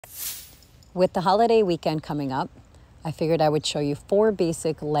With the holiday weekend coming up, I figured I would show you 4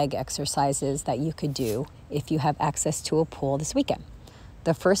 basic leg exercises that you could do if you have access to a pool this weekend.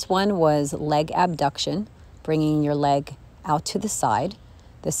 The first one was leg abduction, bringing your leg out to the side.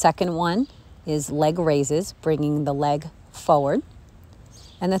 The second one is leg raises, bringing the leg forward.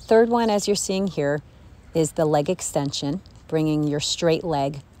 And the third one, as you're seeing here, is the leg extension, bringing your straight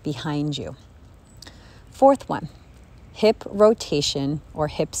leg behind you. Fourth one, hip rotation or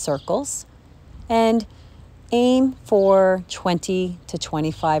hip circles, and aim for 20 to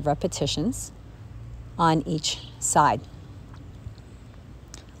 25 repetitions on each side.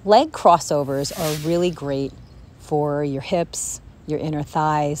 Leg crossovers are really great for your hips, your inner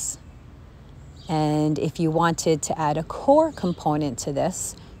thighs, and if you wanted to add a core component to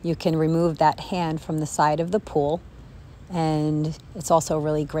this, you can remove that hand from the side of the pool, and it's also a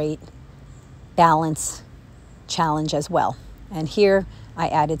really great balance challenge as well. And here I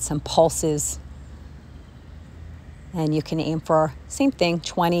added some pulses, and you can aim for, same thing,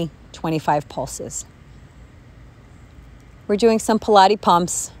 20, 25 pulses. We're doing some Pilates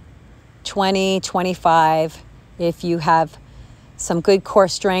pumps, 20, 25. If you have some good core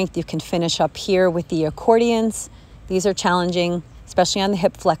strength, you can finish up here with the accordions. These are challenging, especially on the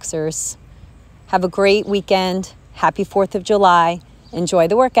hip flexors. Have a great weekend. Happy 4th of July. Enjoy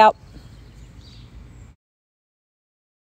the workout.